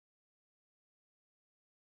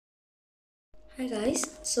Hi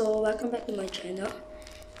guys, so welcome back to my channel.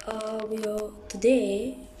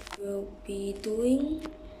 Today we'll be doing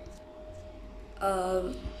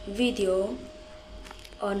a video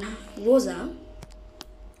on Rosa,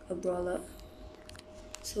 a brawler.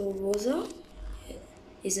 So Rosa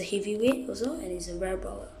is a heavyweight also and is a rare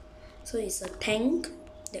brawler. So it's a tank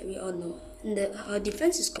that we all know. And her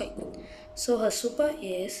defense is quite good. So her super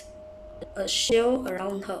is a shield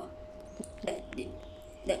around her.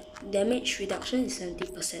 That damage reduction is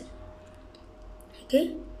 70%.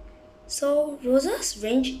 Okay, so Rosa's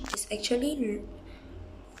range is actually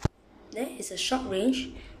there is a short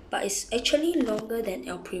range, but it's actually longer than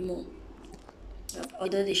El Primo.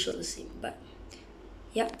 Although they show the same, but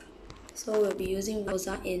yep. So we'll be using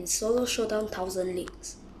Rosa in Solo Showdown 1000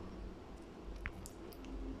 Leagues.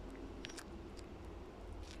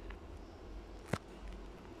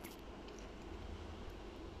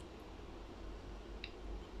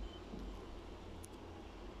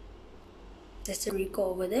 There's a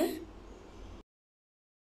Rico over there.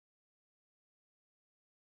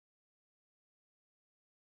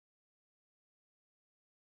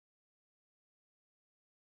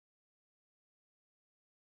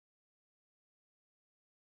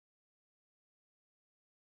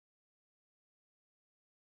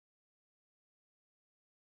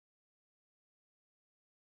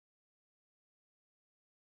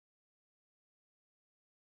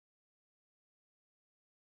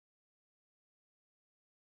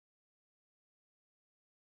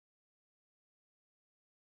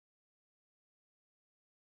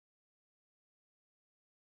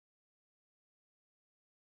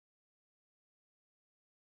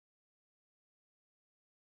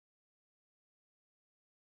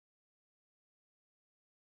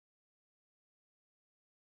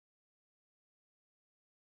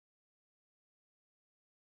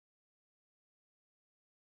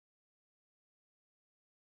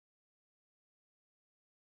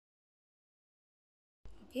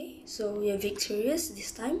 Okay, so we are victorious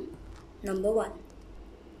this time. Number 1.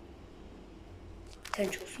 10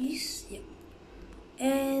 trophies, yep.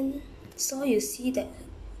 And so you see that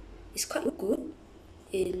it's quite good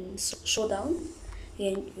in Showdown.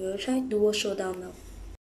 And we'll try Duo Showdown now.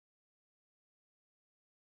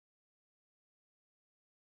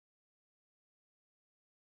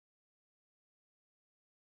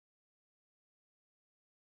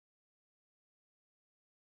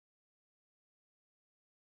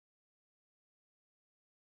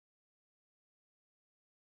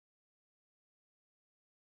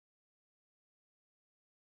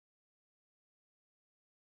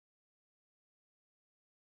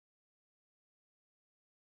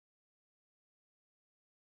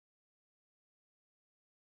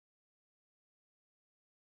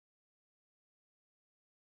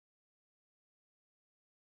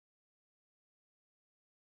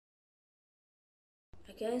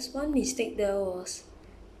 I guess one mistake there was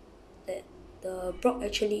that the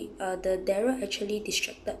Daryl actually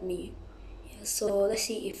distracted me. Yeah, so let's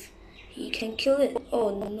see if he can kill it. Oh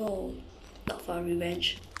no, not for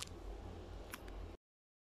revenge.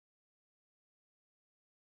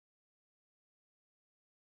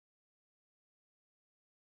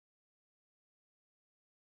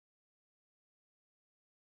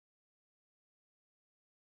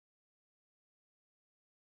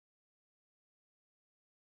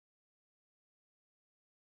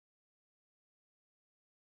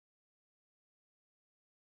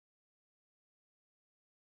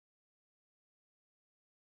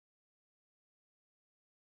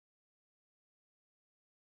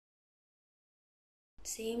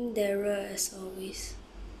 Same Daryl as always.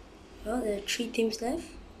 Well, there are 3 teams left.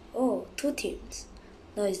 Oh, 2 teams.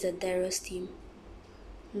 Now it's the Daryl's team.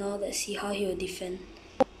 Now let's see how he will defend.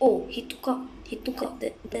 Oh, he took out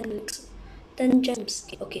that 10 gems.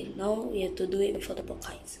 Okay, now we have to do it before the block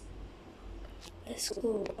hides. Let's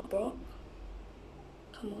go, bro.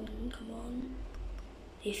 Come on, come on.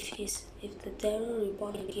 If the Daryl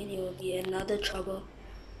reborn again, it will be another trouble.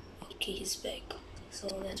 Okay, he's back. So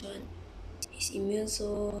that's one. He's immune,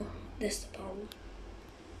 so that's the problem.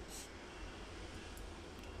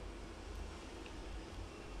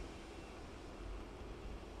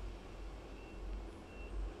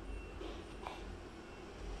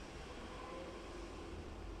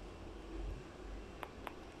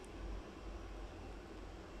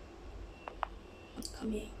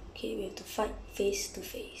 Come here. Okay, we have to fight face to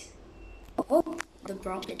face. Oh, the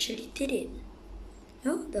Brock actually did it.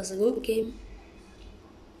 No, that was a good game.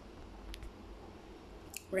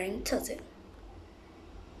 Rank 30.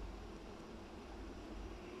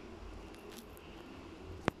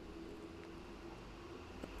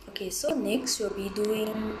 Okay, so next we'll be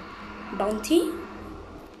doing bounty,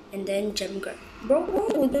 and then gem grab. Brawl ball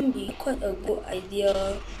wouldn't be quite a good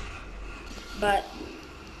idea, but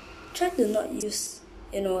try to not use,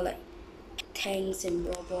 like tanks in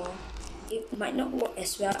Brawl ball. It might not work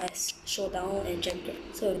as well as showdown and gem grab,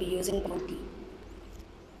 so we'll be using bounty.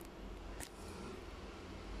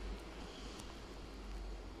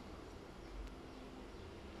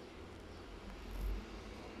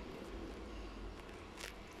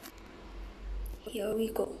 Here we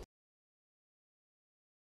go.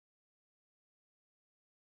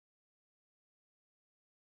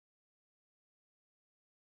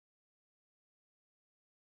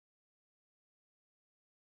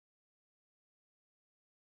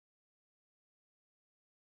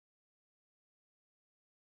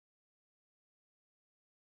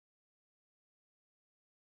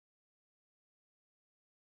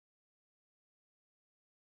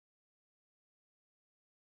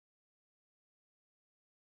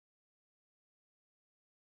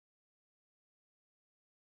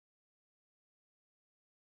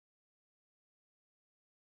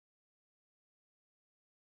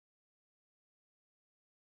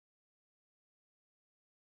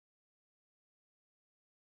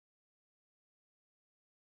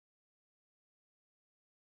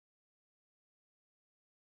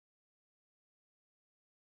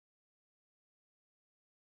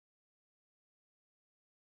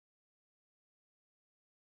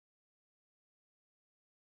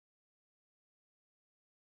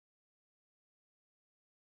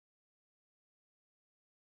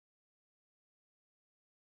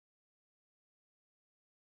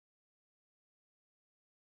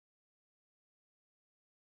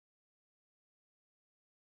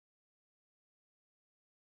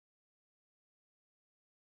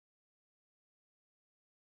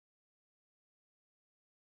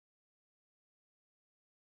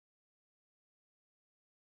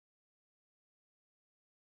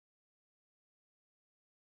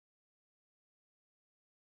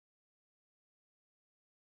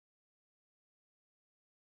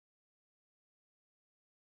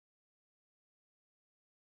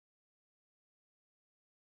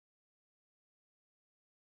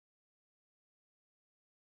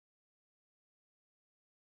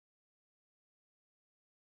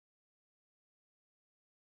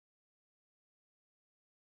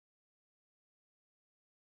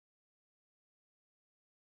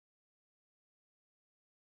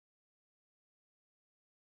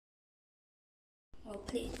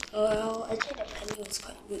 Well, actually the penny was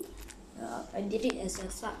quite good. I did it as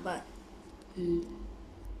a sub, but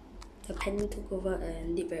the penny took over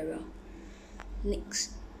and did very well.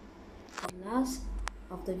 Next, the last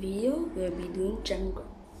of the video, we'll be doing gem grab.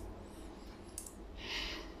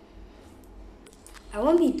 I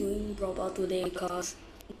won't be doing Brawl Ball today because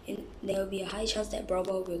there will be a high chance that Brawl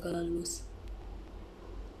Ball we're gonna lose.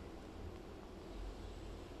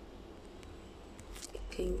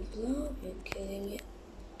 Okay, blow, we're killing it.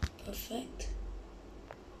 Perfect.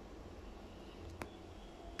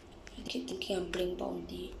 I keep thinking I'm playing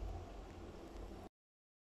bounty.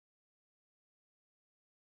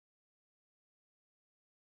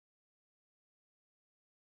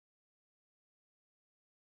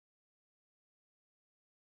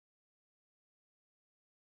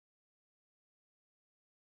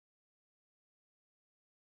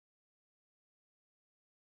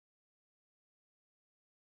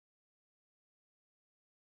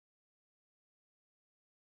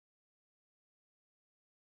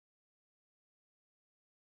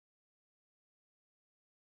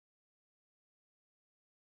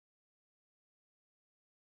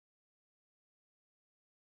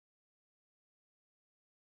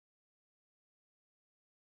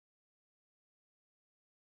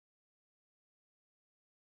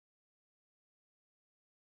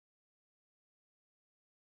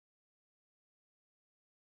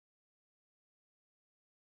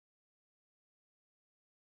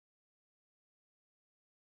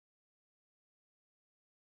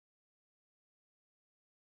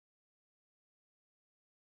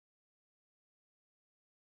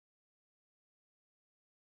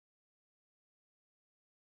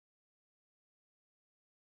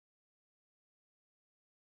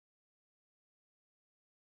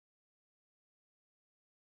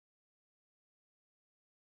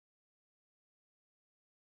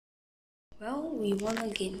 Well, we won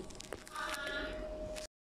again.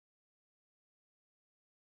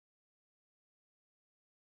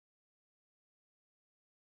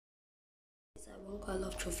 I won quite a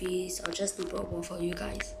lot of trophies. I'll just do Brawl Ball for you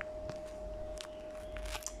guys.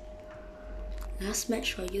 Last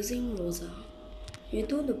match for using Rosa. You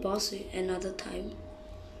do the boss another time.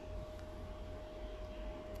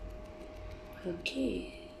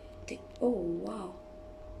 Okay. Oh wow.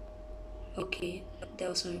 Okay, that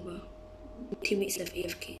was horrible. Teammates left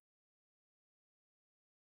AFK.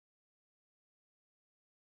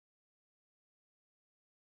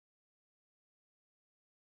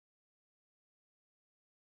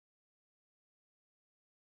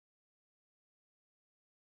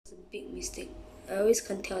 It's a big mistake. I always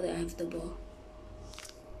can't tell that I have the ball.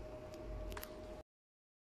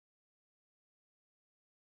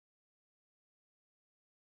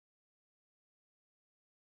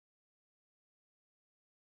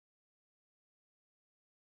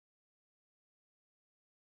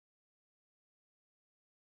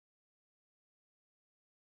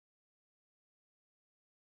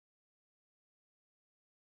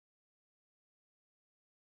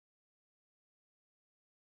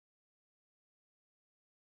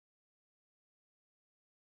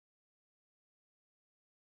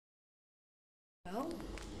 Well,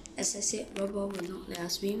 as I said, Robot will not let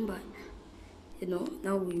us win, but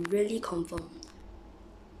now we really confirm.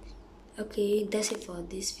 Okay, that's it for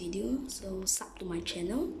this video. So sub to my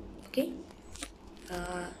channel, okay?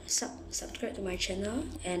 Subscribe to my channel,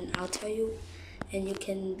 and I'll tell you, and you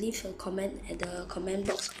can leave a comment at the comment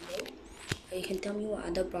box below, or you can tell me what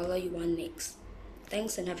other brawler you want next.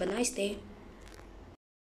 Thanks and have a nice day.